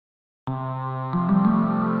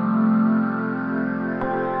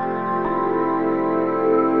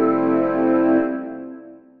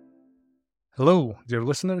Hello, dear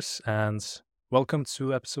listeners, and welcome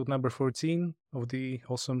to episode number 14 of the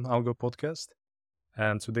Awesome Algo podcast.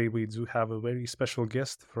 And today we do have a very special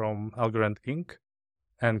guest from Algorand Inc.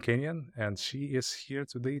 and Kenyon, and she is here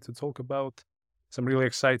today to talk about some really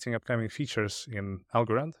exciting upcoming features in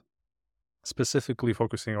Algorand, specifically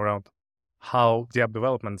focusing around how the app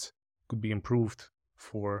development could be improved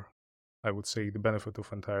for, I would say, the benefit of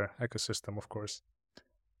entire ecosystem, of course.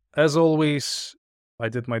 As always, I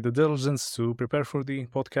did my due diligence to prepare for the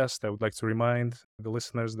podcast. I would like to remind the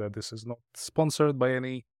listeners that this is not sponsored by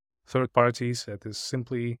any third parties. It is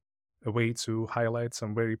simply a way to highlight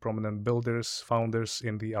some very prominent builders, founders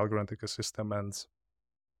in the Algorand ecosystem, and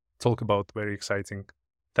talk about very exciting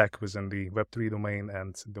tech within the Web3 domain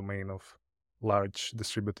and domain of large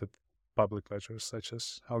distributed public ledgers such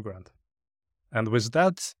as Algorand. And with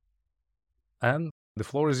that, Anne, the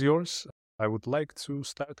floor is yours. I would like to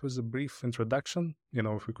start with a brief introduction.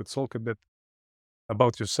 If we could talk a bit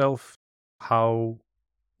about yourself. How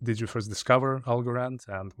did you first discover Algorand,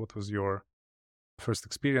 and what was your first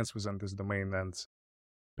experience within this domain, and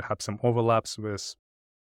perhaps some overlaps with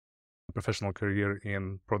a professional career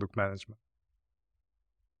in product management?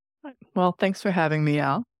 Well, thanks for having me,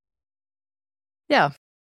 Al. Yeah,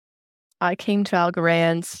 I came to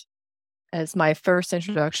Algorand as my first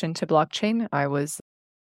introduction to blockchain.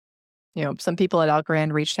 Some people at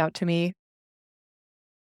Algorand reached out to me.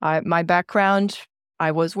 My background,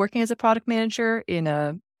 I was working as a product manager in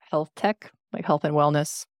a health tech, like health and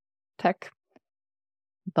wellness tech.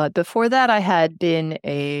 But before that, I had been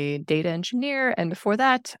a data engineer. And before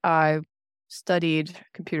that, I studied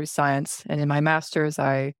computer science. And in my master's,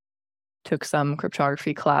 I took some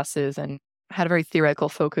cryptography classes and had a very theoretical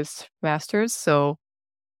focused master's. So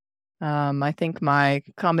I think my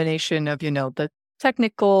combination of, the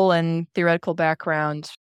technical and theoretical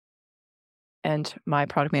background and my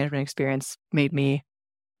product management experience made me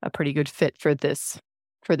a pretty good fit for this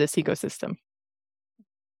ecosystem.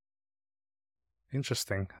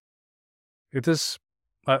 Interesting. It is,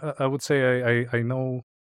 I would say I know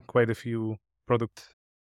quite a few product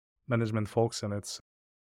management folks, and it's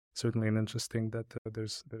certainly interesting that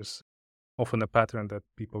there's often a pattern that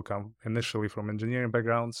people come initially from engineering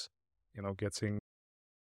backgrounds, getting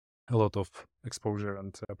a lot of exposure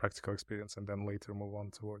and practical experience, and then later move on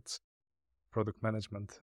towards product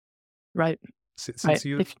management. Right. Since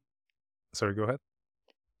you... Sorry, go ahead.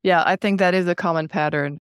 Yeah, I think that is a common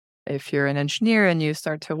pattern. If you're an engineer and you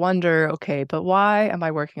start to wonder, okay, but why am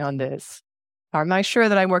I working on this? Am I sure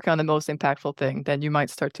that I'm working on the most impactful thing? Then you might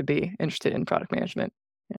start to be interested in product management.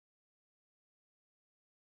 Yeah.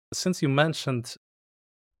 Since you mentioned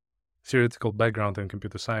theoretical background in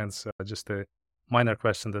computer science, just a minor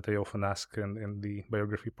question that I often ask in the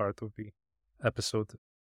biography part of the episode.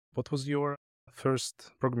 What was your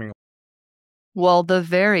first programming? Well, the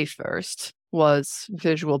very first was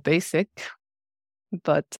Visual Basic,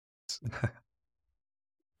 but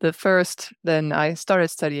the first, then I started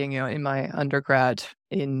studying, in my undergrad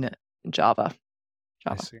in Java.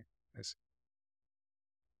 I see.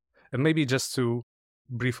 And maybe just to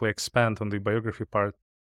briefly expand on the biography part,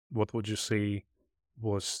 what would you say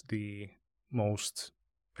was the most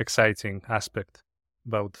exciting aspect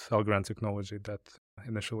about Algorand technology that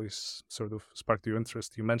initially sort of sparked your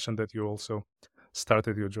interest? You mentioned that you also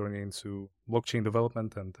started your journey into blockchain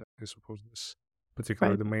development, and I suppose this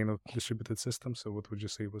particular domain of distributed systems. So what would you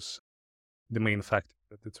say was the main factor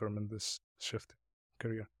that determined this shift in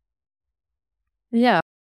career? Yeah.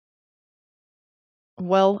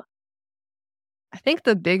 Well, I think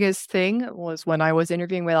the biggest thing was when I was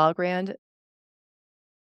interviewing with Algorand,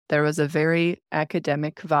 there was a very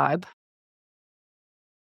academic vibe,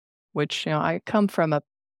 which, I come from a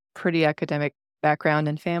pretty academic background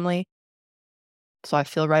and family, so I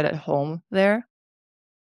feel right at home there.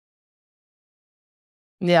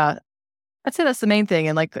 Yeah, I'd say that's the main thing.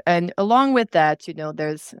 And along with that,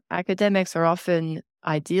 there's academics are often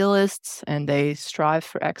idealists and they strive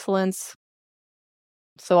for excellence.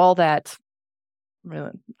 So all that,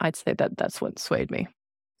 really, I'd say that's what swayed me.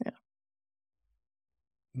 Yeah.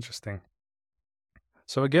 Interesting.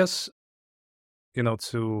 So I guess,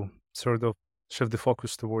 to sort of shift the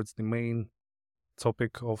focus towards the main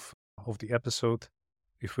topic of the episode,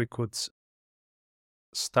 if we could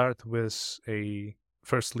start with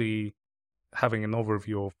firstly having an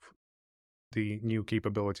overview of the new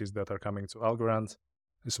capabilities that are coming to Algorand.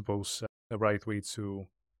 I suppose a right way to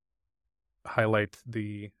highlight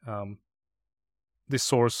the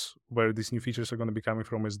source where these new features are going to be coming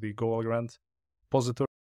from is the Go Algorand repository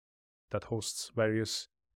that hosts various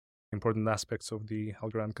important aspects of the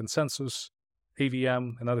Algorand consensus,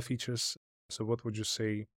 AVM, and other features. So what would you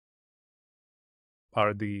say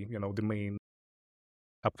are the the main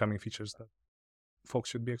upcoming features that folks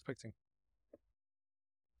should be expecting?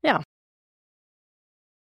 Yeah.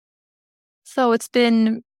 So it's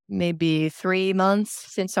been maybe 3 months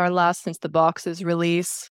since the box's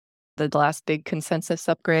release, the last big consensus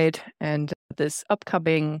upgrade, and this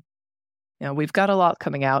upcoming, we've got a lot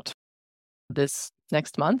coming out this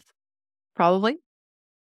next month, probably.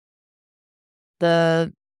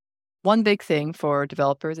 The one big thing for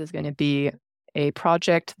developers is going to be a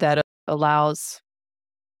project that allows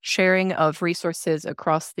sharing of resources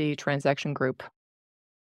across the transaction group.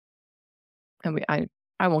 And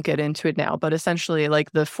I won't get into it now, but essentially,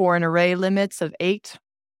 like the foreign array limits of 8,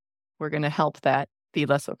 we're going to help that be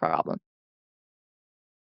less of a problem.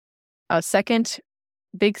 A second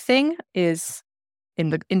big thing is in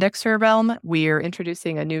the indexer realm, we're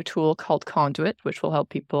introducing a new tool called Conduit, which will help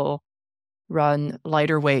people run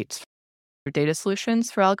lighter weight data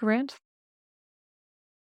solutions for Algorand.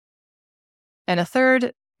 And a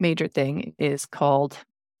third major thing is called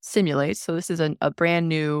Simulate. So this is a brand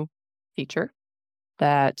new feature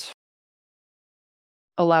that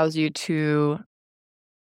allows you to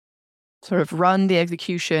sort of run the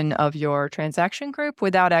execution of your transaction group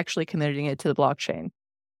without actually committing it to the blockchain.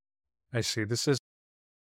 I see. This is,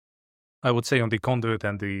 I would say, on the Conduit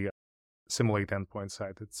and the Simulate endpoint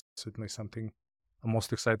side, it's certainly something I'm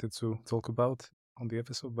most excited to talk about on the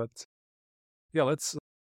episode. But yeah, let's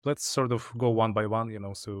sort of go one by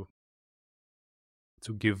one, so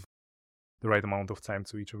to give the right amount of time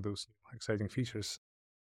to each of those exciting features.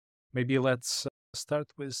 Maybe let's start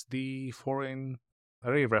with the foreign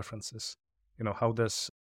array references. How does,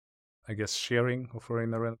 I guess, sharing of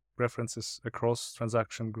foreign array references across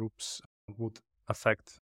transaction groups would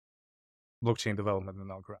affect blockchain development in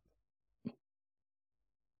Algorand?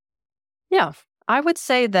 Yeah, I would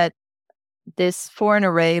say that this foreign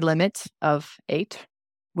array limit of 8,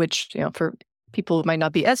 which, for people who might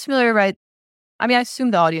not be as familiar, right? I mean, I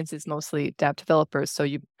assume the audience is mostly dApp developers, so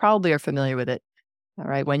you probably are familiar with it. All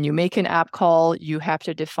right. When you make an app call, you have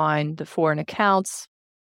to define the foreign accounts,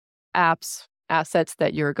 apps, assets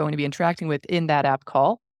that you're going to be interacting with in that app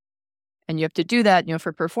call. And you have to do that,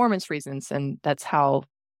 for performance reasons. And that's how,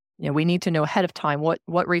 we need to know ahead of time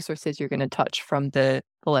what resources you're going to touch from the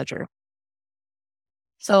ledger.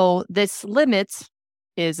 So this limit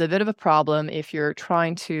is a bit of a problem if you're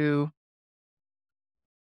trying to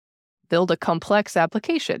build a complex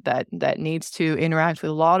application that needs to interact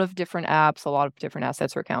with a lot of different apps, a lot of different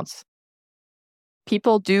assets or accounts.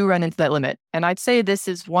 People do run into that limit. And I'd say this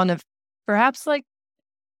is one of perhaps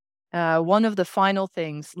one of the final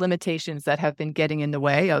limitations that have been getting in the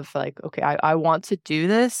way of okay, I want to do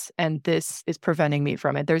this and this is preventing me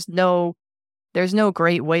from it. There's no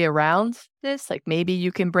great way around this. Like maybe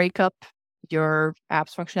you can break up your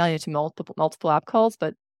app's functionality into multiple app calls,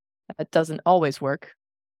 but that doesn't always work.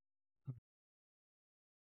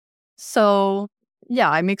 So yeah,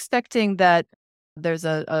 I'm expecting that there's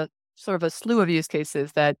a sort of a slew of use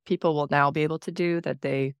cases that people will now be able to do that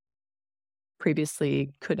they previously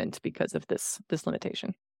couldn't because of this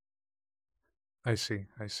limitation. I see.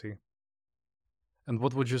 And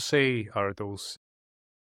what would you say are those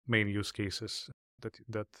main use cases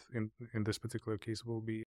that in this particular case will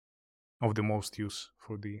be of the most use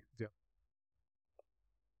for the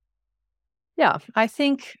Yeah, I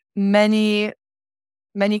think many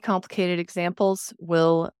complicated examples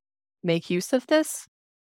will make use of this.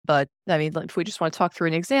 But I mean, if we just want to talk through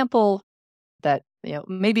an example that,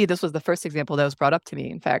 maybe this was the first example that was brought up to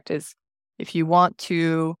me, in fact, is if you want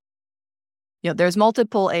to, there's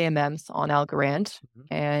multiple AMMs on Algorand,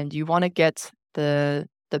 and you want to get the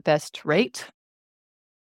best rate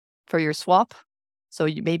for your swap. So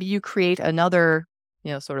maybe you create another,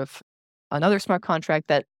 sort of another smart contract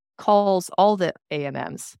that calls all the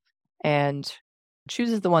AMMs and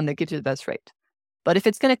chooses the one that gives you the best rate. But if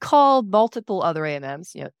it's going to call multiple other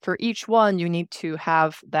AMMs, for each one, you need to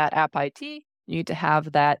have that app ID. You need to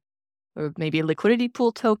have that, or maybe a liquidity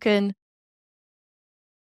pool token,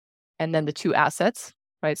 and then the 2 assets,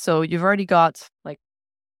 right? So you've already got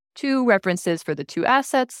 2 references for the 2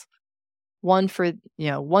 assets, one for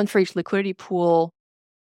each liquidity pool,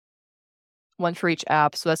 one for each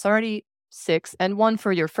app. So that's already 6, and one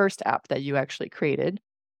for your first app that you actually created,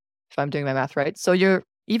 if I'm doing my math right. So you're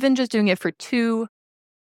even just doing it for 2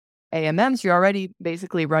 AMMs, you're already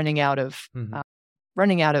basically running out of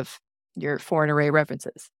your foreign array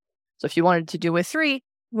references. So if you wanted to do with 3,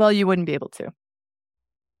 well, you wouldn't be able to.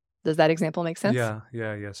 Does that example make sense?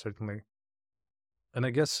 Yeah, certainly. And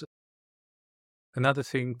I guess another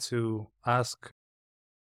thing to ask,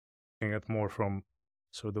 looking at more from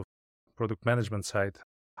sort of product management side,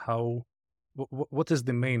 how what is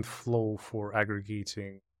the main flow for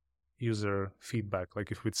aggregating user feedback?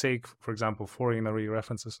 Like if we take, for example, foreign array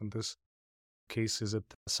references in this case, is it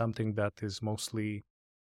something that is mostly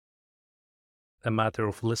a matter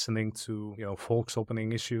of listening to, folks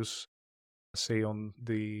opening issues, say on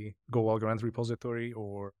the Go Algorand repository,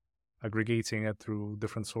 or aggregating it through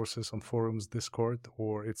different sources on forums, Discord,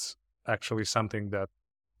 or it's actually something that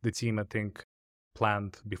the team, I think,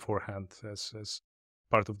 planned beforehand as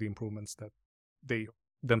part of the improvements that they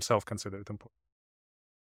themselves considered important?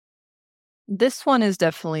 This one is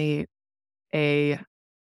definitely a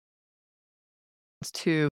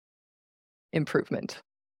to improvement,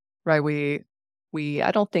 right?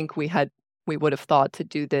 I don't think we would have thought to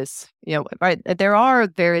do this, right? There are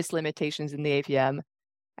various limitations in the AVM,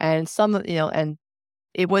 and and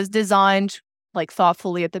it was designed like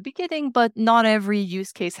thoughtfully at the beginning, but not every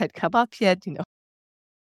use case had come up yet,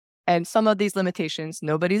 And some of these limitations,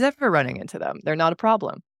 nobody's ever running into them. They're not a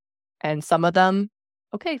problem. And some of them,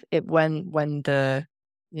 okay, when the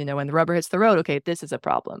rubber hits the road, okay, this is a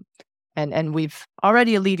problem. And we've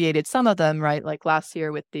already alleviated some of them, right? Like last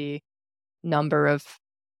year with the number of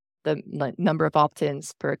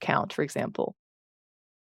opt-ins per account, for example.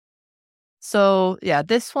 So yeah,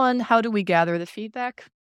 this one, how do we gather the feedback?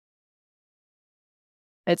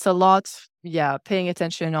 It's a lot, paying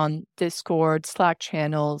attention on Discord, Slack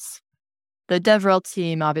channels. The DevRel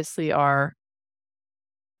team obviously are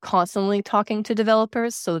constantly talking to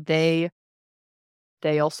developers, so they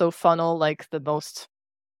also funnel like the most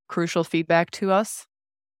crucial feedback to us,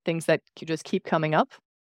 things that just keep coming up.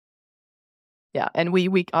 Yeah, and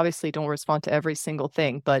we obviously don't respond to every single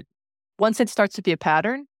thing, but once it starts to be a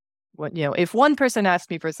pattern, if one person asks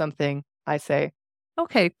me for something, I say,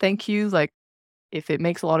 okay, thank you. Like, if it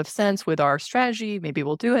makes a lot of sense with our strategy, maybe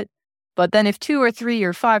we'll do it. But then if 2 or 3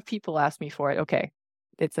 or 5 people ask me for it, okay,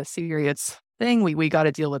 it's a serious thing. We got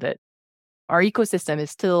to deal with it. Our ecosystem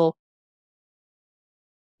is still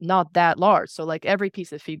not that large. So like every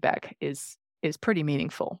piece of feedback is pretty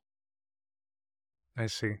meaningful. I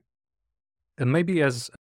see. And maybe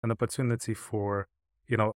as an opportunity for,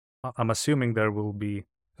 I'm assuming there will be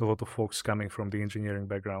a lot of folks coming from the engineering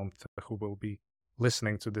background who will be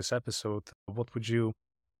listening to this episode. What would you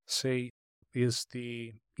say is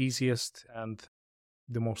the easiest and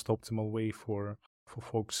the most optimal way for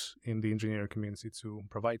folks in the engineering community to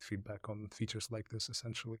provide feedback on features like this,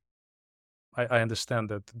 essentially? I understand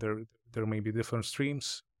that there may be different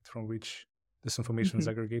streams from which this information is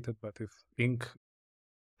aggregated, but if Inc.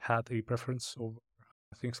 had a preference over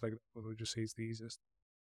things like that, what would you say is the easiest?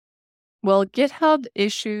 Well, GitHub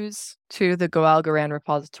issues to the Go Algorand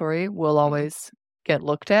repository will always get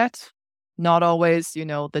looked at. Not always,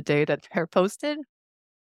 the day that they're posted,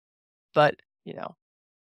 but,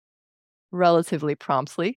 relatively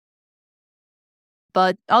promptly.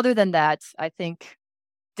 But other than that, I think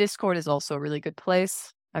Discord is also a really good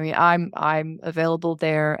place. I mean, I'm available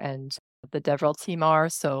there, and the DevRel team are,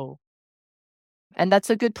 so. And that's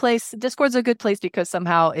a good place. Discord's a good place because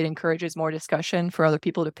somehow it encourages more discussion for other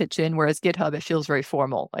people to pitch in, whereas GitHub, it feels very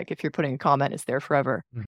formal. Like if you're putting a comment, it's there forever.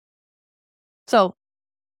 So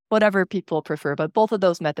whatever people prefer, but both of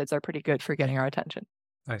those methods are pretty good for getting our attention.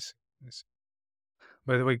 I see.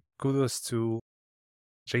 By the way, kudos to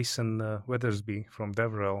Jason Weathersby from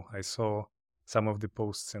DevRel. I saw some of the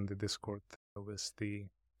posts in the Discord with the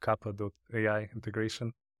Kappa.ai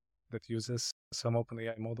integration that uses some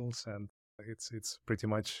OpenAI models, and it's pretty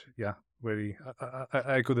much very.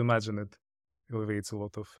 I could imagine it elevates a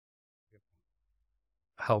lot of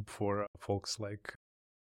help for folks like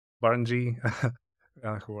Baranji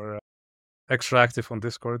who are extra active on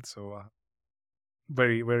Discord. So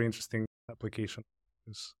very, very interesting application.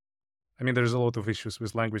 I mean, there's a lot of issues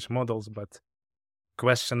with language models, but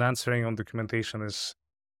question answering on documentation is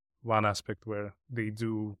one aspect where they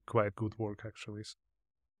do quite good work, actually. So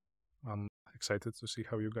I'm excited to see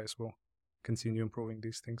how you guys will continue improving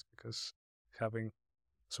these things, because having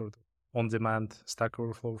sort of on-demand Stack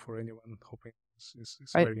Overflow for anyone hoping is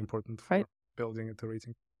Right. very important for building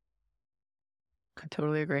iterating. I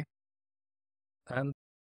totally agree. And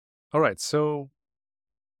all right, so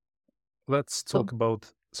let's talk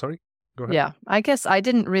about. Sorry, go ahead. Yeah, I guess I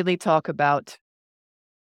didn't really talk about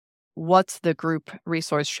what's the group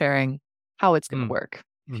resource sharing, how it's going to work.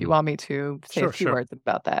 If you want me to say a few words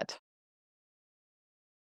about that.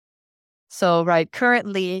 So,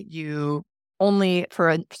 currently you only, for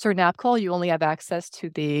a certain app call, you only have access to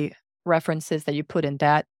the references that you put in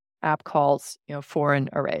that app call's, foreign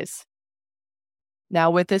arrays. Now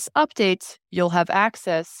with this update, you'll have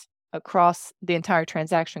access across the entire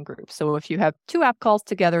transaction group. So if you have 2 app calls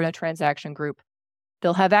together in a transaction group,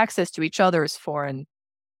 they'll have access to each other's foreign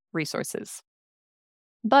resources.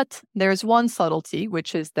 But there's one subtlety,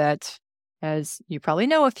 which is that, as you probably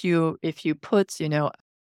know, if you put,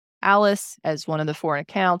 Alice as one of the foreign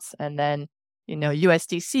accounts and then,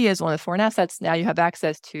 USDC as one of the foreign assets, now you have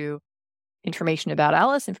access to information about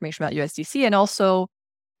Alice, information about USDC, and also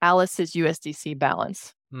Alice's USDC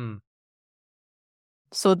balance.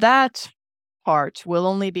 So that part will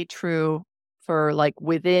only be true for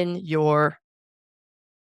within your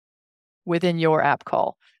app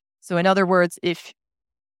call. So in other words, if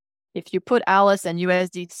you put Alice and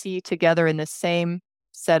USDC together in the same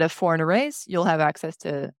set of foreign arrays, you'll have access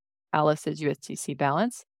to Alice's USDC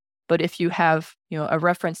balance. But if you have, a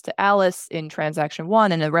reference to Alice in transaction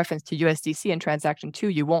 1 and a reference to USDC in transaction 2,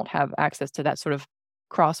 you won't have access to that sort of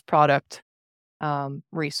cross-product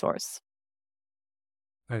resource.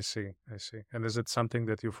 I see. And is it something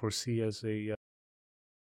that you foresee as a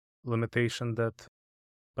limitation that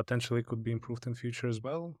potentially could be improved in future as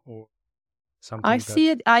well, or something? I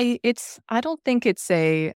see it. I don't think it's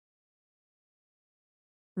a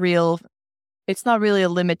real. It's not really a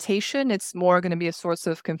limitation. It's more going to be a source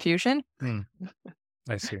of confusion.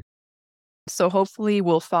 I see. So hopefully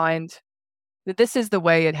we'll find that this is the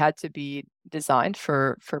way it had to be designed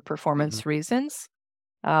for performance reasons.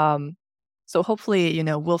 So hopefully,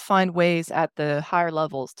 we'll find ways at the higher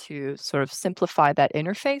levels to sort of simplify that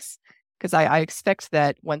interface, because I expect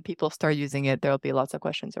that when people start using it, there'll be lots of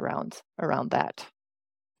questions around that.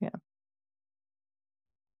 Yeah.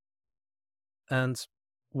 And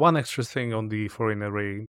one extra thing on the foreign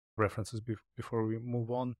array references before we move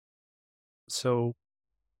on. So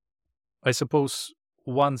I suppose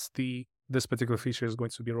once this particular feature is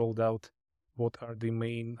going to be rolled out, what are the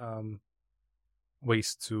main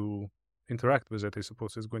ways to interact with it? I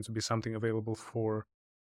suppose it's going to be something available for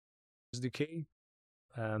SDK.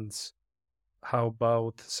 And how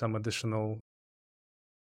about some additional,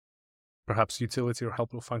 perhaps utility or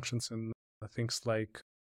helpful functions in things like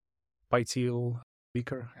PyTeal,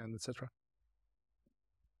 Beaker, and etc.?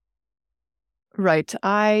 Right.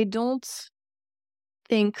 I don't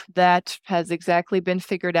think that has exactly been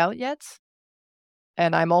figured out yet.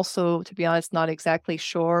 And I'm also, to be honest, not exactly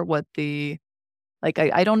sure what I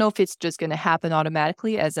don't know if it's just going to happen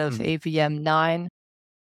automatically as of AVM 9,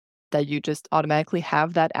 that you just automatically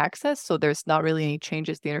have that access. So there's not really any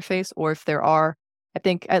changes to the interface, or if there are, I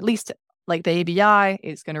think at least the ABI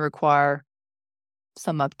is going to require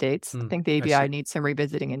some updates. I think the ABI needs some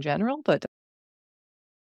revisiting in general, but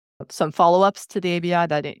some follow-ups to the ABI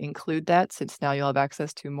that include that, since now you'll have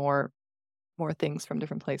access to more things from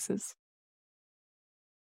different places.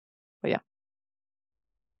 But yeah.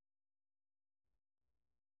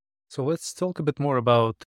 So let's talk a bit more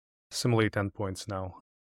about simulate endpoints now.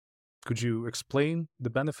 Could you explain the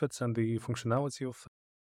benefits and the functionality of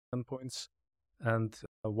endpoints, and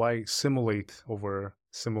why simulate over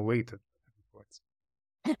simulated endpoints?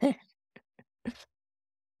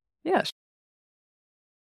 Yes.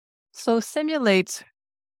 So simulate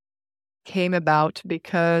came about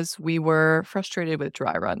because we were frustrated with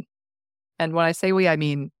dry run. And when I say we, I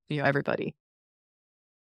mean, everybody.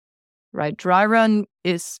 Right? Dry run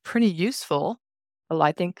is pretty useful. Well,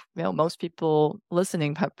 I think, most people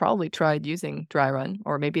listening have probably tried using dry run,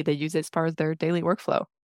 or maybe they use it as part of their daily workflow.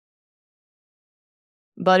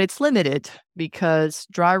 But it's limited because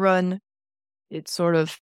dry run, it's sort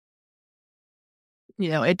of,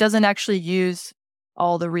 it doesn't actually use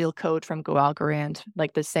all the real code from Go Algorand,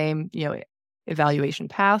 like the same, evaluation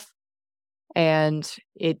path. And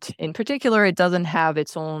in particular, it doesn't have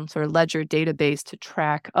its own sort of ledger database to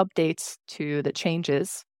track updates to the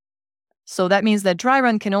changes. So that means that dry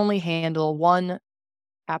run can only handle one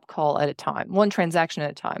app call at a time, one transaction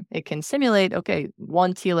at a time. It can simulate,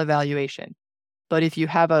 one teal evaluation. But if you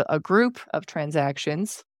have a group of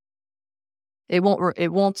transactions, it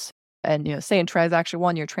won't, and say in transaction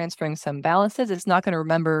 1, you're transferring some balances, it's not going to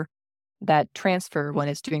remember that transfer when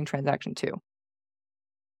it's doing transaction 2.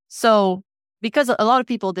 So because a lot of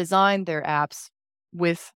people design their apps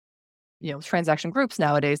with, transaction groups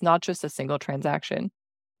nowadays, not just a single transaction,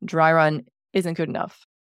 dry run isn't good enough.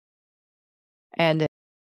 And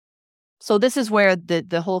so this is where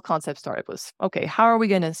the whole concept started was, how are we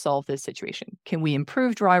going to solve this situation? Can we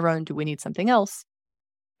improve dry run? Do we need something else?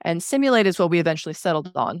 And simulate is what we eventually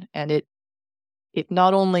settled on. And it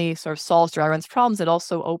not only sort of solves dry run's problems, it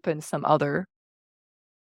also opens some other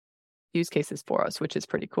use cases for us, which is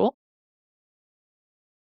pretty cool.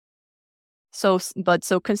 So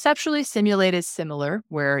conceptually, simulate is similar,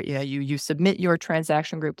 where you submit your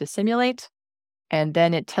transaction group to simulate, and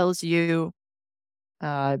then it tells you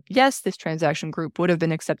yes, this transaction group would have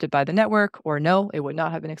been accepted by the network, or no, it would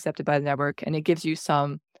not have been accepted by the network. And it gives you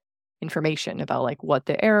some information about like what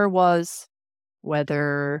the error was,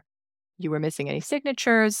 whether you were missing any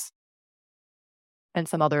signatures, and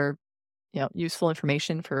some other, useful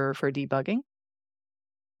information for debugging.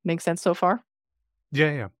 Makes sense so far?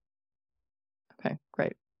 Yeah. Okay,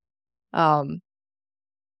 great.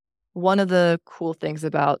 One of the cool things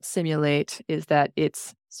about Simulate is that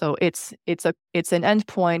it's an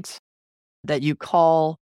endpoint that you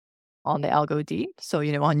call on the algod. So,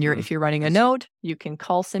 if you're running a node, you can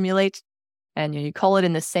call Simulate, and you call it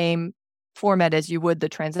in the same format as you would the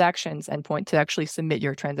transactions endpoint to actually submit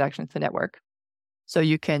your transaction to the network. So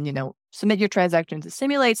you can, submit your transaction to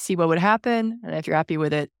Simulate, see what would happen, and if you're happy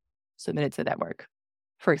with it, submit it to the network,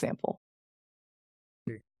 for example.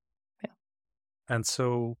 Okay. Yeah. And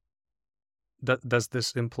so does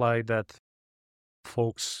this imply that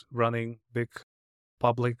folks running big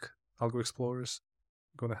public Algo Explorers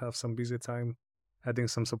going to have some busy time adding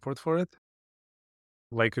some support for it?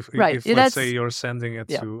 Like if Right. let's say you're sending it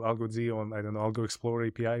Yeah. to AlgoD on, I don't know, Algo Explorer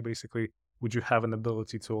API, basically, would you have an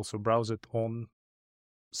ability to also browse it on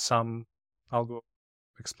some Algo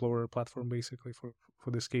Explorer platform, basically, for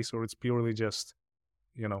this case, or it's purely just,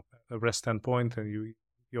 a REST endpoint and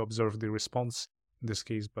you observe the response in this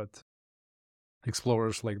case, but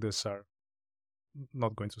explorers like this are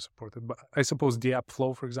not going to support it. But I suppose dApp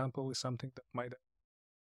flow, for example, is something that might.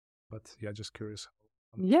 But yeah, just curious.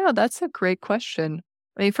 Yeah, that's a great question.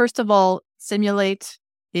 I mean, first of all, Simulate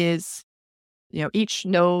is, each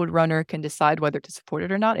node runner can decide whether to support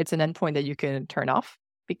it or not. It's an endpoint that you can turn off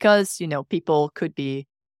because, people could be,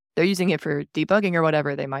 they're using it for debugging or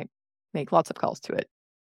whatever. They might make lots of calls to it.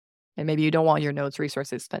 And maybe you don't want your node's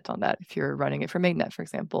resources spent on that if you're running it for mainnet, for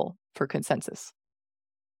example, for consensus.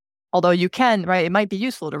 Although you can, right, it might be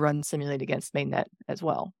useful to run Simulate against mainnet as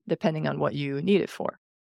well, depending on what you need it for.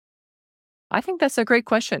 I think that's a great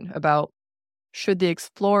question about should the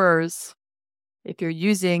explorers, if you're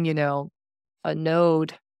using, a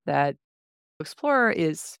node that Explorer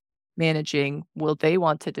is managing, will they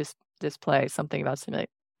want to display something about Simulate?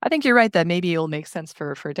 I think you're right that maybe it'll make sense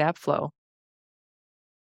for dApp flow.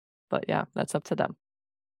 But yeah, that's up to them.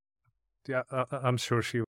 Yeah, I'm sure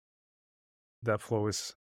that flow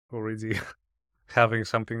is already having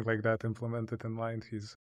something like that implemented in mind.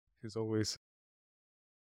 He's always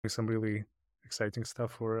doing some really exciting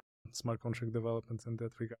stuff for smart contract development in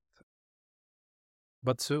that regard.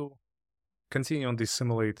 But to continue on this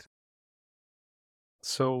Simulate,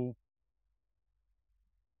 so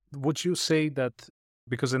would you say that,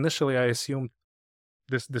 because initially I assumed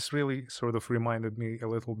this really sort of reminded me a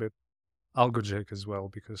little bit AlgoJack as well,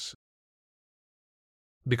 because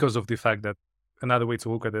of the fact that another way to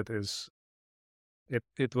look at it is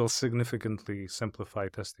it will significantly simplify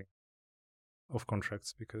testing of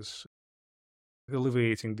contracts, because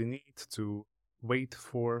alleviating the need to wait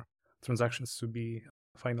for transactions to be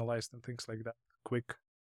finalized and things like that, quick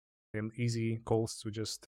and easy calls to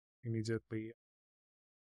just immediately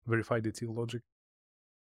verify the till logic.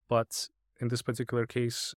 But in this particular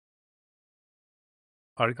case,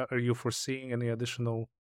 are you foreseeing any additional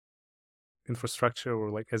infrastructure or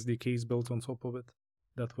like SDKs built on top of it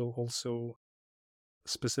that will also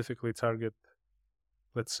specifically target,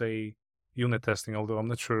 let's say, unit testing? Although I'm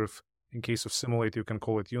not sure if in case of Simulate you can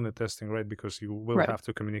call it unit testing, right? Because you will have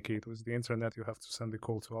to communicate with the internet. You have to send a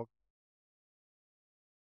call to all.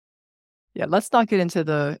 Yeah, let's not get into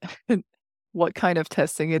the what kind of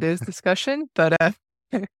testing it is discussion, but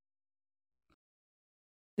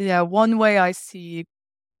yeah, one way I see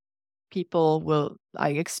I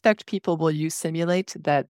expect people will use Simulate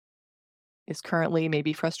that is currently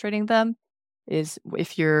maybe frustrating them is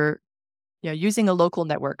if you're using a local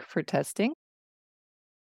network for testing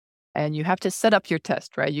and you have to set up your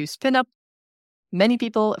test, right? You spin up many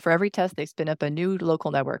people for every test, they spin up a new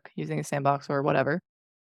local network using a sandbox or whatever.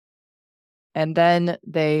 And then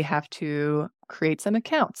they have to create some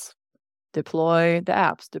accounts, deploy the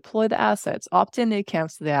apps, deploy the assets, opt in the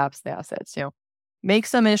accounts to the apps, the assets, make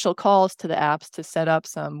some initial calls to the apps to set up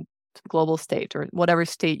some global state or whatever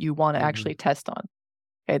state you want to actually test on.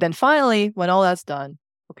 Okay, then finally, when all that's done,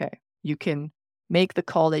 okay, you can make the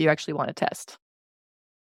call that you actually want to test.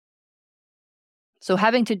 So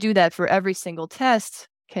having to do that for every single test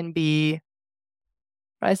can be,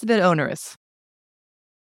 right, it's a bit onerous.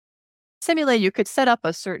 Simulate, you could set up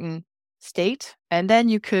a certain state, and then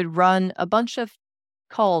you could run a bunch of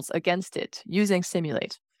calls against it using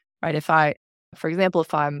Simulate, right? For example,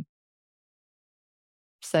 if I'm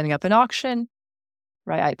setting up an auction,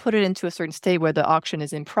 right? I put it into a certain state where the auction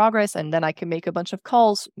is in progress, and then I can make a bunch of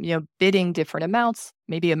calls, bidding different amounts,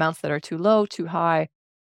 maybe amounts that are too low, too high,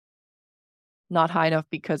 not high enough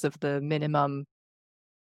because of the minimum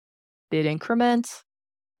bid increment,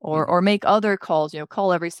 or make other calls,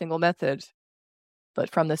 call every single method, but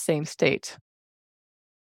from the same state.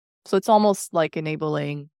 So it's almost like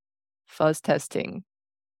enabling fuzz testing.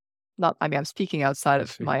 I'm speaking outside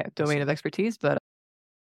of my domain of expertise, but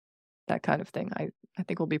that kind of thing, I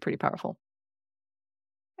think will be pretty powerful.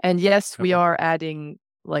 And yes, we are adding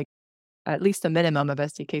like at least a minimum of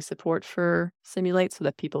SDK support for Simulate so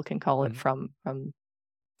that people can call it from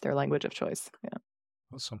their language of choice. Yeah.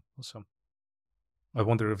 Awesome. I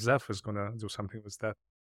wonder if Zeph is going to do something with that,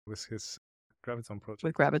 with his Graviton project.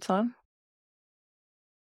 With Graviton?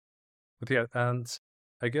 But yeah, and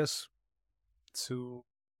I guess to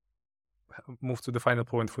move to the final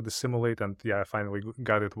point for the simulate, and yeah, I finally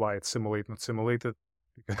got it why it's simulate, not simulated,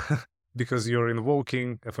 because you're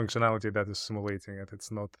invoking a functionality that is simulating it. It's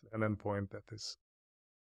not an endpoint that is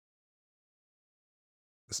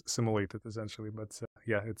simulated, essentially. But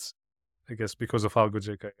yeah, it's, I guess, because of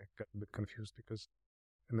AlgoJig, I got a bit confused because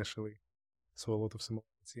initially saw a lot of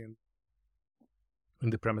similarity in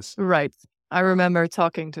the premise. Right. I remember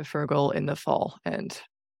talking to Fergal in the fall, and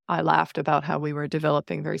I laughed about how we were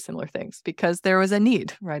developing very similar things because there was a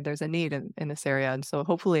need, right? There's a need in this area. And so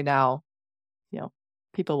hopefully now,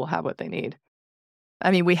 people will have what they need.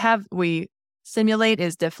 I mean, we simulate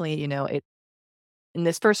is definitely, it in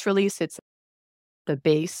this first release, it's the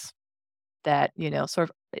base that, sort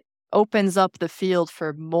of opens up the field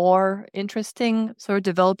for more interesting sort of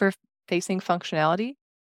developer facing functionality,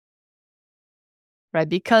 right?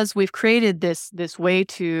 Because we've created this way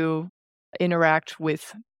to interact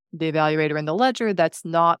with the evaluator and the ledger that's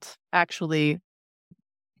not actually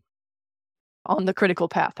on the critical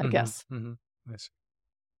path, I guess. Nice.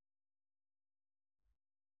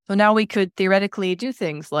 So now we could theoretically do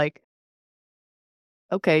things like,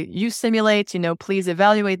 okay, you simulate, please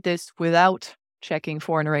evaluate this without checking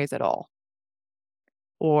foreign arrays at all.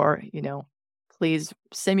 Or, please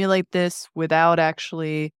simulate this without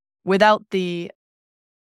the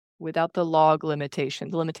log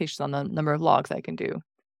limitation, the limitations on the number of logs I can do.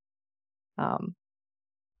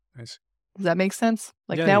 Nice. Does that make sense?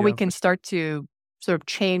 We can start to sort of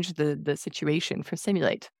change the situation for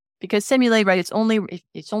simulate, because simulate, right? It's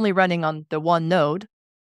only running on the one node.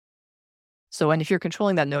 So, and if you're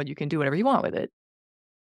controlling that node, you can do whatever you want with it.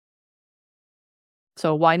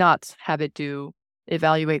 So why not have it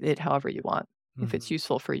evaluate it however you want, if it's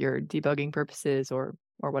useful for your debugging purposes or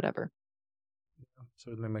whatever. Yeah,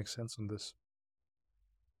 certainly makes sense on this.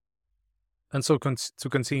 And so to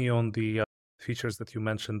continue on the features that you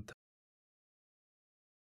mentioned,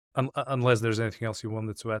 unless there's anything else you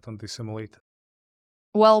wanted to add on the simulate.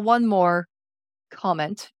 Well, one more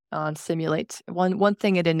comment on simulate. One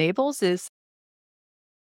thing it enables is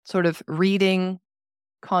sort of reading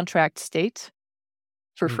contract state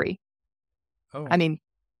for free. Oh. I mean,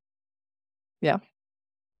 yeah.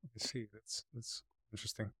 I see. That's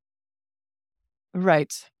interesting.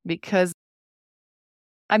 Right. Because,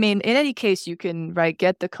 I mean, in any case, you can,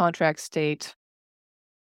 get the contract state.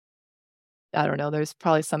 I don't know. There's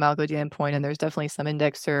probably some Algorand endpoint, and there's definitely some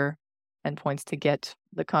indexer endpoints to get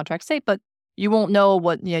the contract state, but you won't know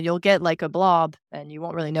what, you'll get like a blob, and you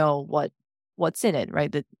won't really know what's in it,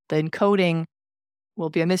 right? The encoding will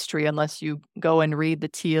be a mystery unless you go and read the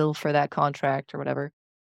teal for that contract or whatever.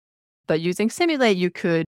 But using simulate, you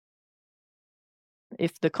could,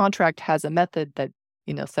 if the contract has a method that,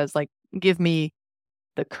 says like, give me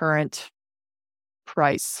the current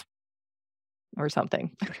price or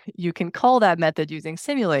something, you can call that method using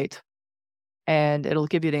simulate, and it'll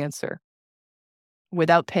give you the answer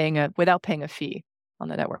without paying a fee on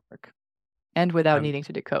the network, and without needing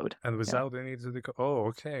to decode. And without the need to decode. Oh,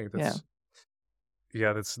 okay.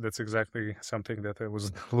 That's exactly something that I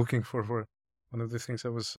was looking for one of the things I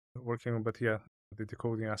was working on. But yeah, the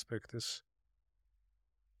decoding aspect is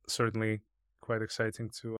certainly quite exciting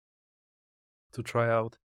to try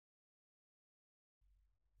out.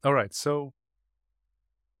 All right, so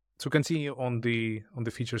to continue on the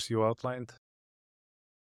features you outlined,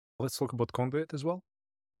 let's talk about Conduit as well.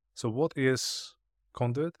 So what is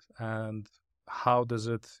Conduit, and how does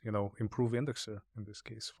it, improve Indexer in this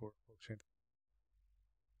case for blockchain?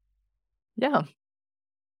 Yeah.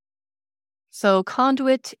 So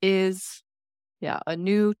Conduit is, a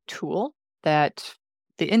new tool that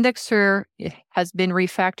the indexer has been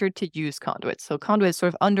refactored to use Conduit. So Conduit is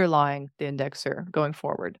sort of underlying the indexer going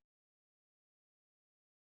forward.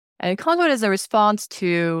 And Conduit is a response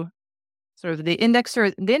to sort of the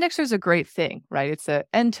indexer. The indexer is a great thing, right? It's an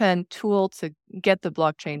end-to-end tool to get the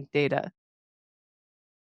blockchain data.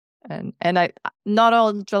 And not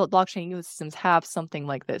all blockchain ecosystems have something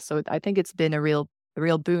like this. So I think it's been a real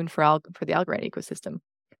boon for the Algorand ecosystem.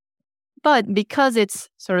 But because it's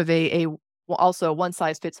sort of also a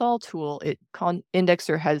one-size-fits-all tool,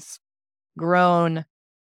 indexer has grown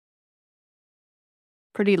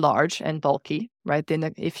pretty large and bulky, right?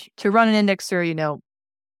 Then if to run an indexer,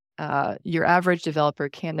 your average developer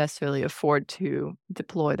can't necessarily afford to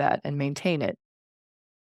deploy that and maintain it,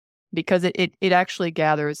 because it actually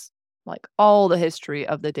gathers like all the history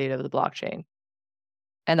of the data of the blockchain.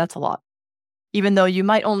 And that's a lot, even though you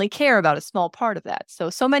might only care about a small part of that.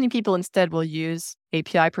 So many people instead will use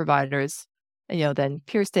API providers, then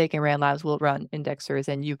PureStake and Rand Labs will run indexers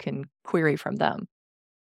and you can query from them.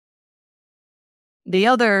 The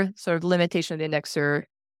other sort of limitation of the indexer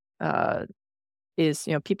is,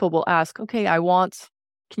 people will ask, okay, can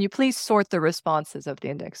you please sort the responses of the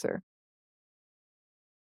indexer?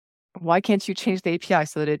 Why can't you change the API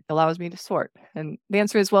so that it allows me to sort? And the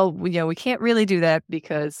answer is, well, we can't really do that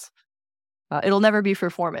because it'll never be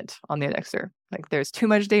performant on the indexer. Like there's too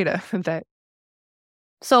much data that.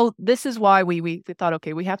 So this is why we thought,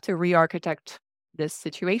 okay, we have to re-architect this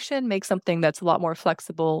situation, make something that's a lot more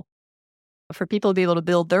flexible for people to be able to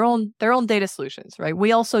build their own data solutions, right?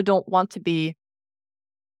 We also don't want to be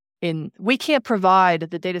we can't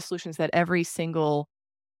provide the data solutions that every single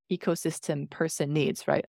ecosystem person needs,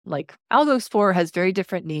 right? Like AlgoExplorer has very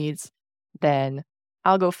different needs than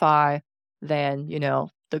AlgoFi, than,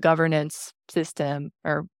 the governance system,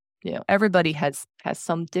 or, everybody has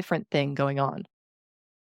some different thing going on.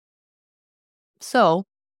 So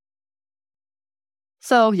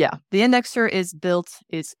yeah, the indexer is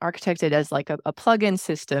architected as like a plugin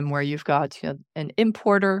system where you've got an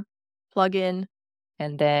importer plugin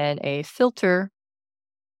and then a filter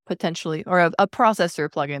potentially, or a processor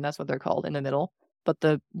plugin, that's what they're called, in the middle. But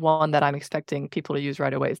the one that I'm expecting people to use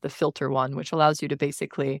right away is the filter one, which allows you to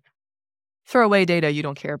basically throw away data you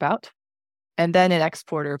don't care about. And then an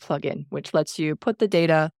exporter plugin, which lets you put the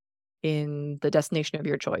data in the destination of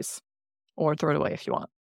your choice or throw it away if you want.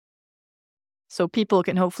 So people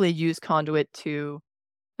can hopefully use Conduit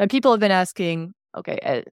and people have been asking,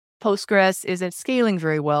 okay, Postgres isn't scaling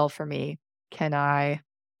very well for me. Can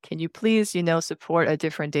you please, support a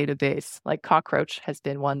different database? Like Cockroach has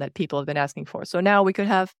been one that people have been asking for. So now we could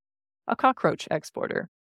have a Cockroach exporter,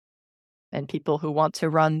 and people who want to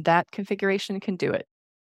run that configuration can do it.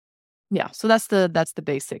 Yeah, so that's the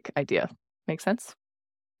basic idea. Make sense?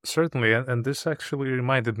 Certainly, and this actually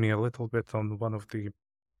reminded me a little bit on one of the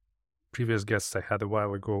previous guests I had a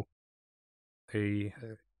while ago, a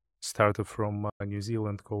startup from New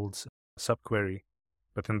Zealand called Subquery,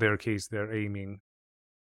 but in their case, they're aiming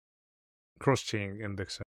cross-chain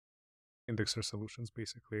indexer solutions,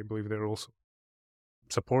 basically. I believe they're also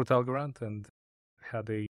support Algorand and had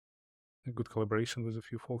a good collaboration with a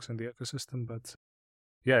few folks in the ecosystem. But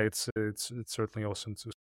yeah, it's certainly awesome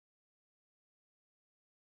to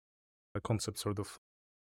the concept sort of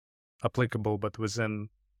applicable, but within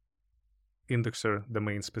indexer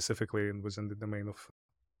domain specifically and within the domain of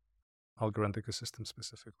Algorand ecosystem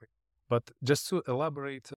specifically. But just to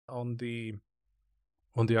elaborate on the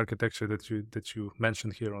architecture that you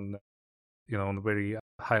mentioned here on on a very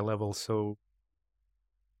high level. So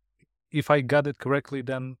if I got it correctly,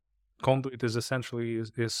 then Conduit is essentially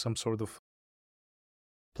is some sort of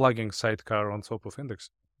plugging sidecar on top of index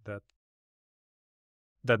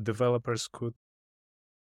that developers could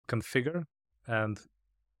configure, and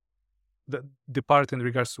the part in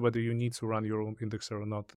regards to whether you need to run your own indexer or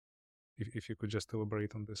not, if you could just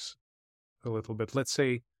elaborate on this a little bit. Let's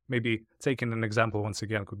say, maybe taking an example once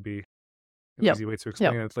again could be an easy way to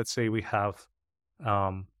explain it. Let's say we have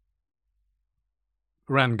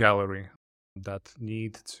RAN gallery that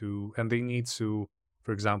need to,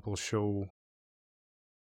 for example, show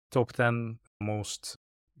top 10 most,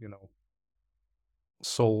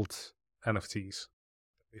 sold NFTs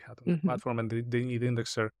they had on the platform, and they need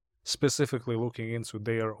indexer specifically looking into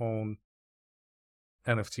their own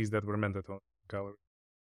NFTs that were minted on gallery.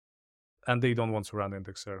 And they don't want to run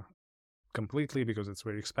indexer completely because it's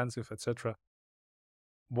very expensive, etc.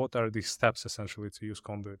 What are the steps essentially to use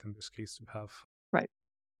Conduit in this case to have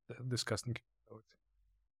this custom capability?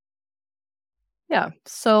 Yeah,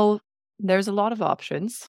 so there's a lot of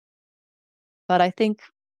options, but I think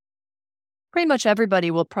pretty much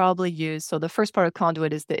everybody will probably use, so the first part of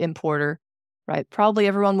Conduit is the importer, right? Probably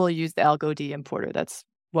everyone will use the AlgoD importer. That's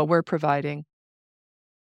what we're providing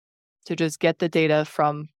to just get the data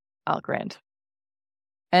from Algorand.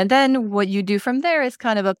 And then what you do from there is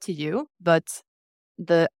kind of up to you. But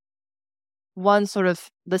the one sort of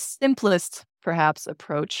the simplest, perhaps,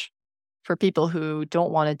 approach for people who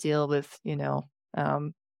don't want to deal with,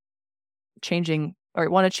 changing or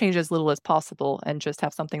want to change as little as possible and just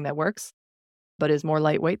have something that works, but is more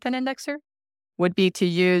lightweight than Indexer, would be to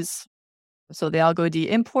use the AlgoD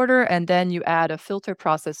importer, and then you add a filter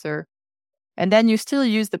processor, and then you still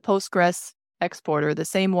use the Postgres exporter, the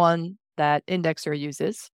same one that Indexer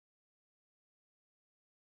uses.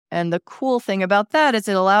 And the cool thing about that is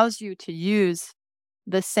it allows you to use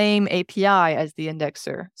the same API as the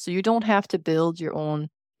Indexer. So you don't have to build your own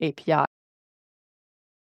API.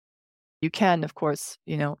 You can, of course,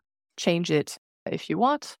 change it if you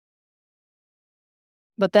want.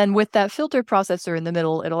 But then with that filter processor in the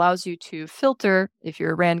middle, it allows you to filter if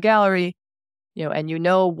you're a RAND gallery,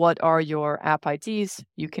 and what are your app IDs.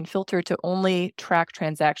 You can filter to only track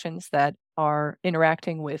transactions that are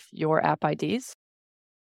interacting with your app IDs.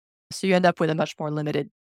 So you end up with a much more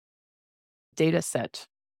limited data set.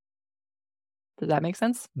 Does that make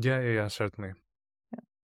sense? Yeah, certainly.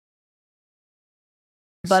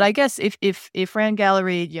 But I guess if RAND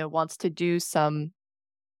Gallery wants to do some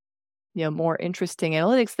more interesting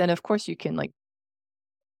analytics, then of course you can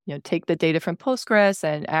take the data from Postgres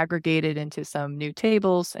and aggregate it into some new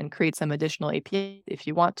tables and create some additional API if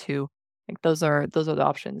you want to. I think those are the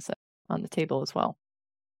options on the table as well.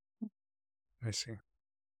 I see.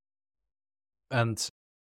 And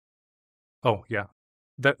yeah,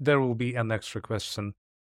 there will be an extra question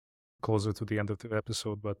closer to the end of the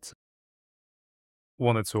episode, but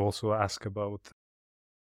wanted to also ask about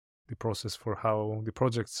the process for how the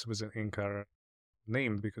projects within Inc are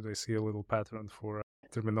named, because I see a little pattern for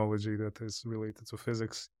terminology that is related to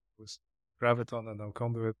physics with graviton and now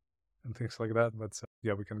conduit and things like that. But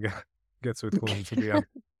yeah, we can get to it closer to the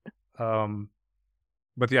end.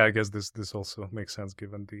 But yeah, I guess this also makes sense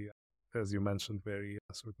given the, as you mentioned, very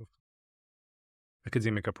sort of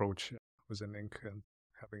academic approach within Inc and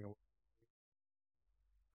having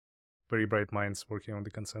very bright minds working on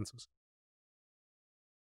the consensus.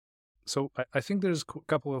 So I think there's a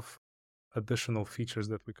couple of additional features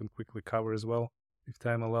that we can quickly cover as well, if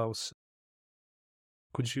time allows.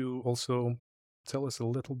 Could you also tell us a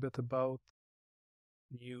little bit about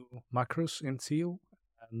new macros in Teal?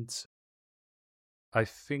 And I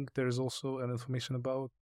think there's also an information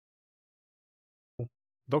about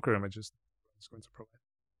Docker images that it's going to provide.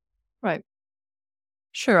 Right.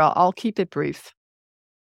 Sure, I'll keep it brief.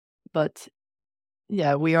 But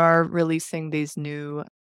yeah, we are releasing these new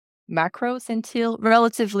macros in Teal,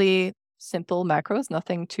 relatively simple macros,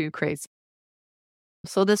 nothing too crazy.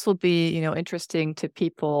 So this will be, interesting to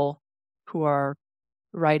people who are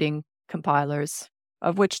writing compilers,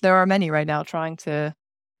 of which there are many right now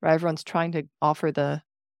everyone's trying to offer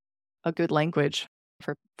a good language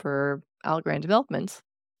for Algorand development.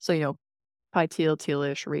 So, PyTeal,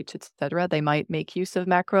 Tealish, Reach, etc. They might make use of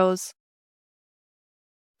macros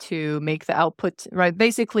to make the output, right?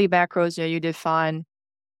 Basically macros, you define,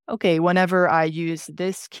 okay, whenever I use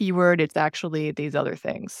this keyword, it's actually these other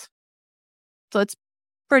things. So it's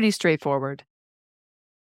pretty straightforward.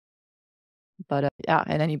 But yeah,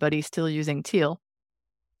 and anybody still using Teal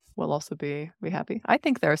will also be happy. I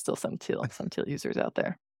think there are still some Teal users out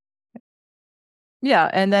there. Yeah,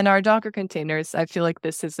 and then our Docker containers, I feel like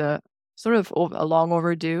this is a sort of a long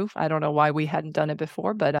overdue. I don't know why we hadn't done it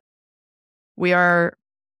before, but we are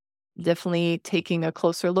definitely taking a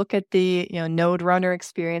closer look at the node runner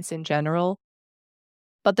experience in general.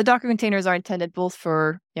 But the Docker containers are intended both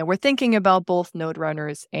for, we're thinking about both node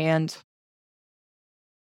runners and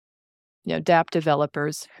dApp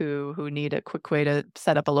developers who need a quick way to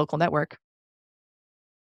set up a local network.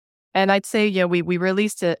 And I'd say, we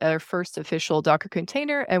released our first official Docker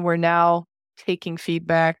container, and we're now taking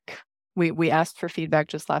feedback. We asked for feedback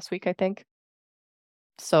just last week, I think.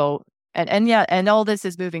 So, and all this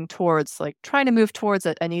is moving towards trying to move towards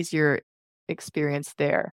an easier experience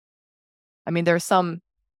there. I mean, there's sort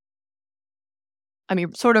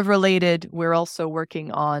of related, we're also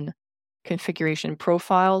working on configuration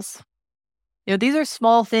profiles. These are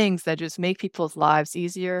small things that just make people's lives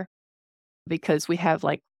easier because we have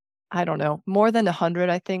I don't know, more than 100,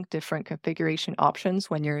 I think, different configuration options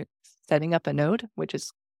when you're setting up a node, which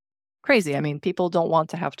is crazy. I mean, people don't want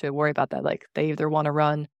to have to worry about that. They either want to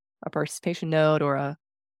run a participation node or a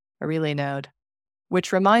relay node,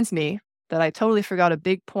 which reminds me that I totally forgot a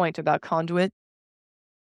big point about Conduit,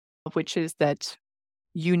 which is that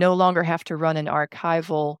you no longer have to run an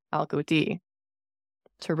archival AlgoD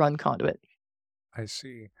to run Conduit. I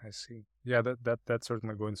see. Yeah, that's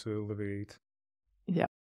certainly going to alleviate. Yeah.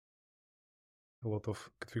 a lot of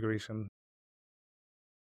configuration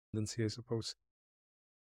dependency, I suppose.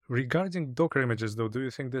 Regarding Docker images, though, do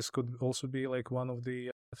you think this could also be like one of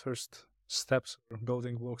the first steps or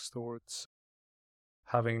building blocks towards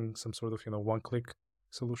having some sort of, one-click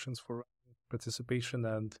solutions for participation?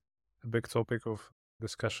 And a big topic of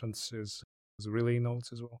discussions is relay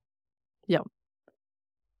nodes as well.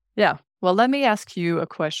 Yeah. Well, let me ask you a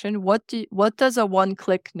question. What does a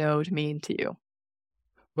one-click node mean to you?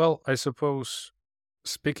 Well, I suppose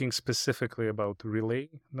speaking specifically about relay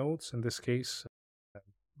nodes in this case,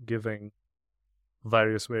 giving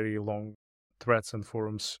various very long threads and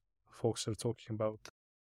forums, folks are talking about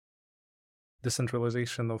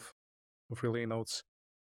decentralization of relay nodes.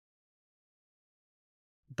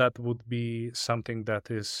 That would be something that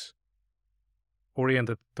is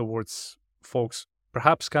oriented towards folks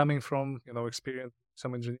perhaps coming from, experience,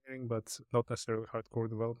 some engineering, but not necessarily hardcore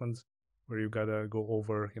development, where you gotta go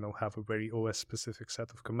over, have a very OS specific set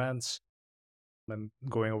of commands and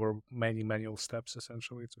going over many manual steps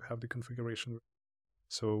essentially to have the configuration.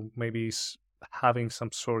 So maybe having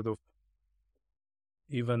some sort of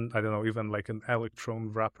even like an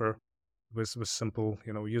Electron wrapper with simple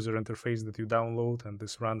user interface that you download, and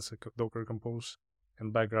this runs a Docker Compose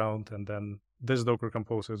in background, and then this Docker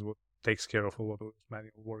Compose is what takes care of a lot of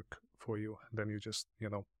manual work for you, and then you just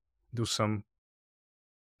do some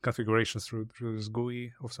configurations through this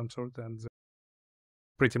GUI of some sort, and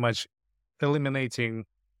pretty much eliminating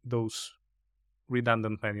those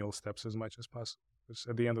redundant manual steps as much as possible. Because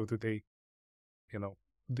at the end of the day,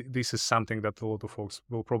 this is something that a lot of folks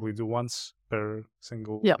will probably do once per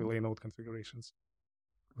single relay node configurations.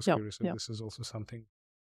 I was curious if this is also something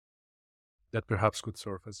that perhaps could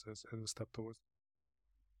serve as a step towards.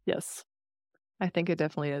 Yes, I think it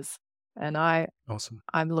definitely is. And Awesome.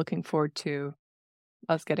 I'm looking forward to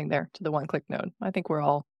us getting there to the one-click node. I think we're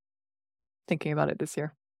all thinking about it this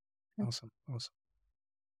year. Awesome.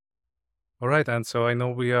 All right, and so I know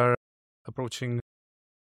we are approaching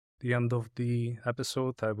the end of the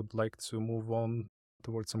episode. I would like to move on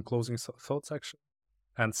towards some closing thoughts, actually.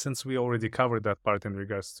 And since we already covered that part in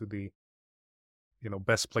regards to the,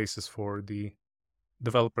 best places for the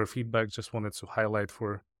developer feedback, just wanted to highlight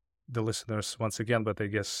for the listeners once again, but I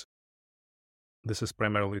guess this is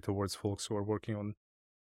primarily towards folks who are working on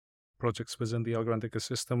projects within the Algorand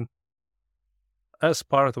ecosystem. As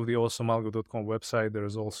part of the awesomealgo.com website, there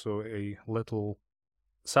is also a little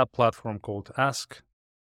sub-platform called Ask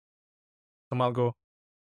Algo.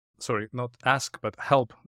 Sorry, not Ask, but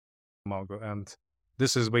Help Algo. And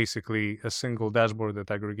this is basically a single dashboard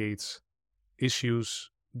that aggregates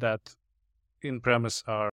issues that in premise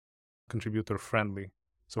are contributor friendly.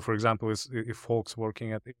 So for example, if folks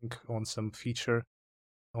working at Inc. on some feature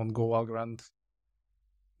on Go Algorand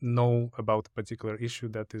know about a particular issue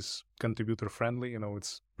that is contributor friendly,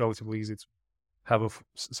 it's relatively easy to have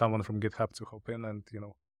someone from GitHub to hop in and,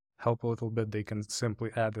 help a little bit. They can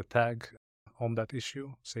simply add a tag on that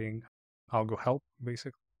issue saying, I'll go help,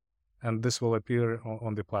 basically. And this will appear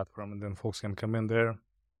on the platform, and then folks can come in there,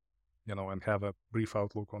 and have a brief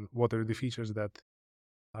outlook on what are the features that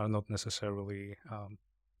are not necessarily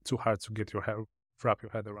too hard to wrap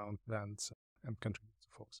your head around and contribute to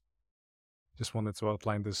folks. Just wanted to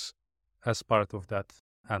outline this as part of that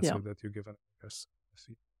answer that you given.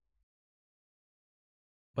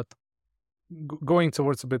 But going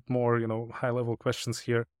towards a bit more, high-level questions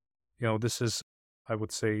here, this is, I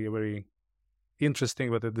would say, a very interesting,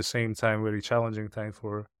 but at the same time, very challenging time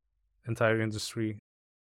for entire industry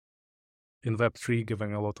in Web3,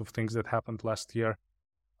 given a lot of things that happened last year.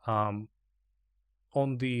 On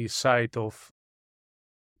the side of,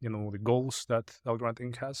 the goals that Algorand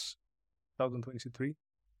Inc. has, 2023,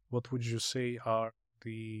 what would you say are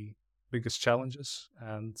the biggest challenges?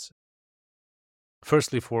 And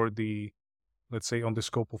firstly, for the, let's say, on the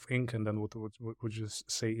scope of Inc., and then what would you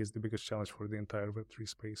say is the biggest challenge for the entire Web3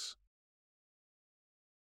 space?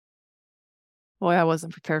 Boy, I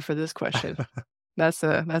wasn't prepared for this question. That's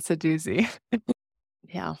a doozy.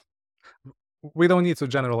 Yeah. We don't need to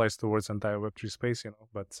generalize towards entire Web3 space,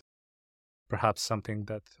 but perhaps something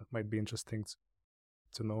that might be interesting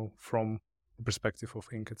to know from the perspective of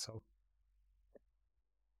Inc. itself.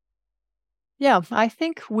 Yeah, I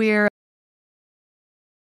think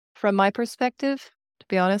from my perspective, to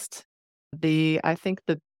be honest, we're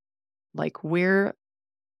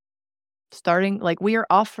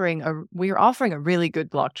offering a really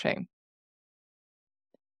good blockchain.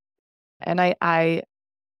 And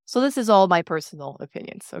so this is all my personal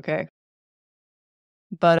opinions, okay?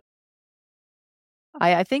 But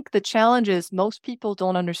I think the challenge is most people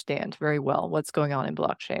don't understand very well what's going on in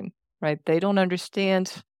blockchain, right? They don't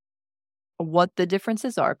understand, what the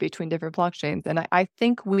differences are between different blockchains. And I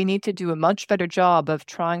think we need to do a much better job of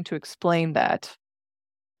trying to explain that.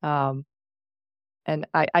 And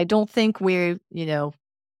I don't think we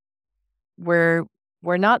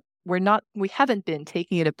haven't been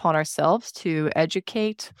taking it upon ourselves to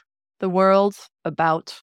educate the world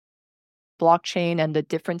about blockchain and the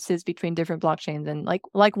differences between different blockchains, and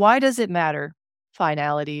like why does it matter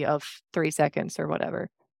finality of 3 seconds or whatever,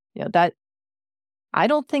 that I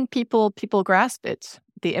don't think people grasp it,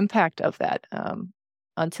 the impact of that,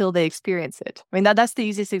 until they experience it. I mean, that's the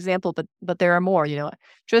easiest example, but there are more.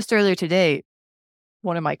 Just earlier today,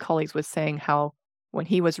 one of my colleagues was saying how when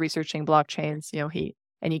he was researching blockchains,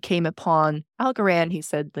 he came upon Algorand. He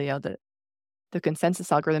said the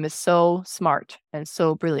consensus algorithm is so smart and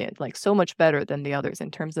so brilliant, like so much better than the others in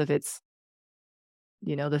terms of its,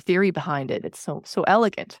 the theory behind it. It's so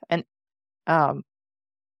elegant.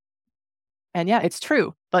 And yeah, it's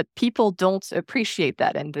true, but people don't appreciate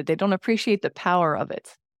that, and they don't appreciate the power of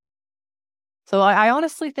it. So I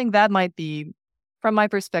honestly think that might be, from my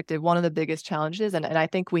perspective, one of the biggest challenges. And I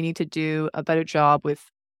think we need to do a better job with,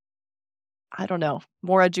 I don't know,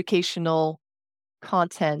 more educational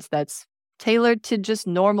content that's tailored to just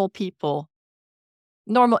normal people,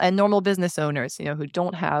 normal business owners, who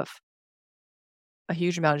don't have a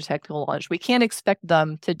huge amount of technical knowledge. We can't expect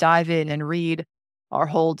them to dive in and read our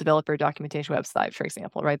whole developer documentation website, for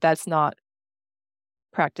example, right? That's not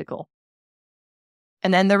practical.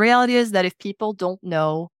 And then the reality is that if people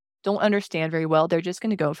don't understand very well, they're just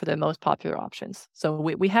going to go for the most popular options. So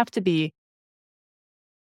we have to be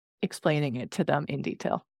explaining it to them in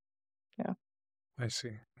detail. Yeah. I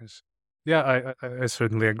see. Yeah, I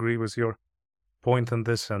certainly agree with your point on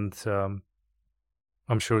this, and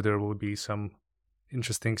I'm sure there will be some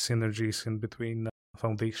interesting synergies in between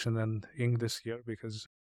Foundation and Ing this year, because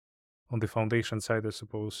on the Foundation side, I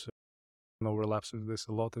suppose, overlaps with this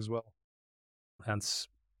a lot as well. And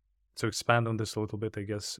to expand on this a little bit, I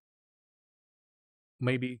guess,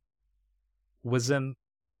 maybe within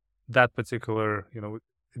that particular,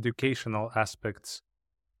 educational aspects,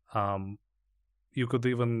 you could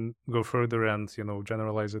even go further and,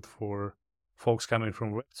 generalize it for folks coming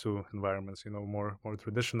from Web2 environments, more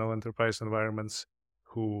traditional enterprise environments,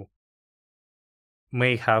 who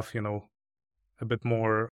may have, a bit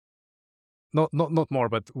more, not more,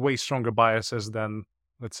 but way stronger biases than,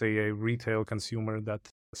 let's say, a retail consumer that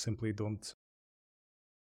simply don't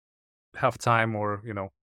have time or,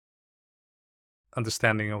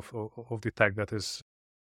 understanding of the tech that is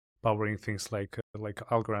powering things like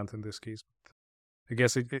Algorand in this case. I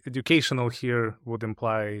guess educational here would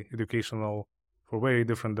imply educational for very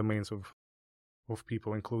different domains of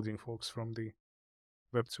people, including folks from the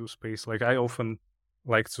Web2 space. Like, I often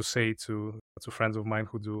like to say to friends of mine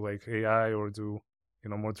who do like AI or do,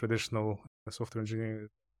 more traditional software engineering,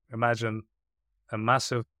 imagine a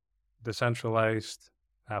massive decentralized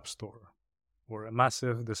app store or a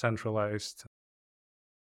massive decentralized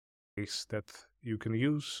place that you can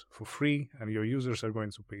use for free and your users are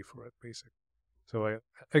going to pay for it, basically. So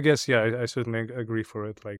I guess, yeah, I certainly agree for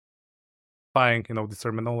it. Like, buying, the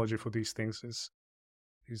terminology for these things is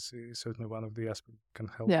certainly one of the aspects that can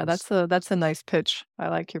help. Yeah, us. that's a nice pitch. I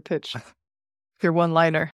like your pitch. Your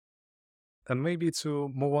one-liner. And maybe to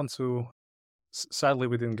move on to, sadly,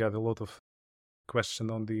 we didn't get a lot of question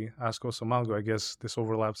on the Ask Awesome Algo. I guess this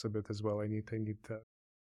overlaps a bit as well.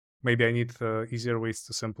 Maybe I need easier ways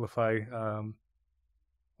to simplify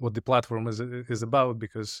what the platform is about,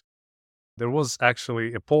 because there was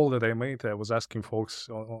actually a poll that I made. I was asking folks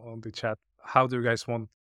on the chat, how do you guys want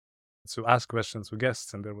to ask questions to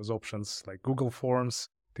guests? And there was options like Google Forms,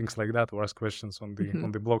 things like that, or ask questions on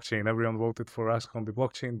the blockchain. Everyone voted for Ask on the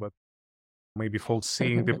Blockchain, but maybe folks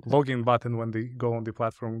seeing the login button when they go on the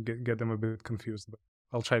platform get them a bit confused. But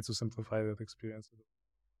I'll try to simplify that experience.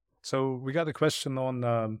 So we got a question on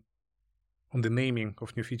the naming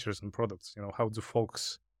of new features and products. How do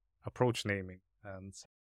folks approach naming? And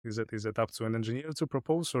is it up to an engineer to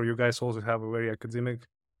propose, or you guys also have a very academic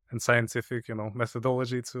and scientific,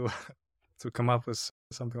 methodology to come up with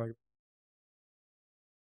something like that?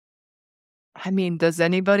 I mean, does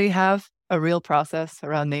anybody have a real process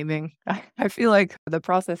around naming? I feel like the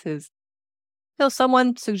process is,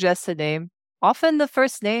 someone suggests a name. Often the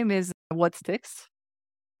first name is what sticks.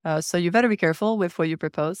 So you better be careful with what you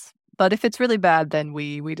propose. But if it's really bad, then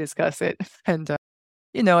we discuss it. And,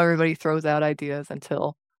 everybody throws out ideas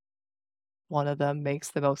until one of them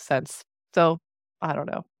makes the most sense. So I don't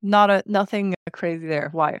know. Nothing crazy there.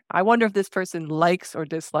 Why? I wonder if this person likes or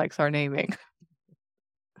dislikes our naming.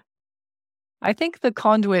 I think the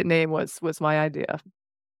conduit name was my idea.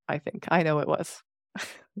 I know it was.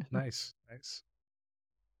 Nice. Nice.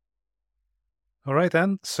 All right,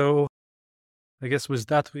 then. So I guess with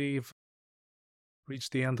that, we've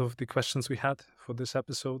reached the end of the questions we had for this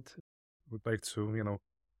episode. Would like to,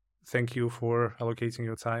 thank you for allocating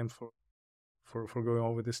your time for going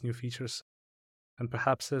over these new features. And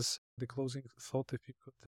perhaps as the closing thought,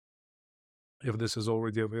 if this is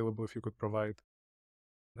already available, if you could provide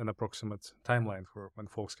an approximate timeline for when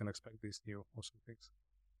folks can expect these new awesome things.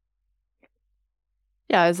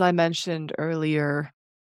 Yeah, as I mentioned earlier,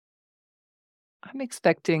 I'm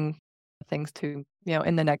expecting things to,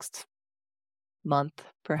 in the next month, I see.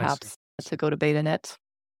 perhaps, to go to betanet.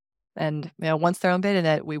 And once they're on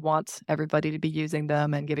betanet, we want everybody to be using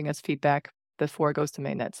them and giving us feedback before it goes to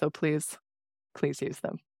mainnet. So please use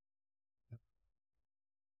them.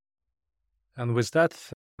 And with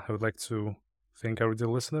that, I would like to thank our dear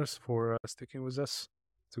listeners for sticking with us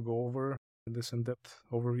to go over this in-depth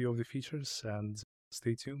overview of the features, and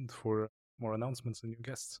stay tuned for more announcements and new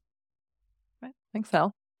guests. Right. Thanks,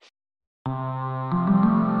 Al.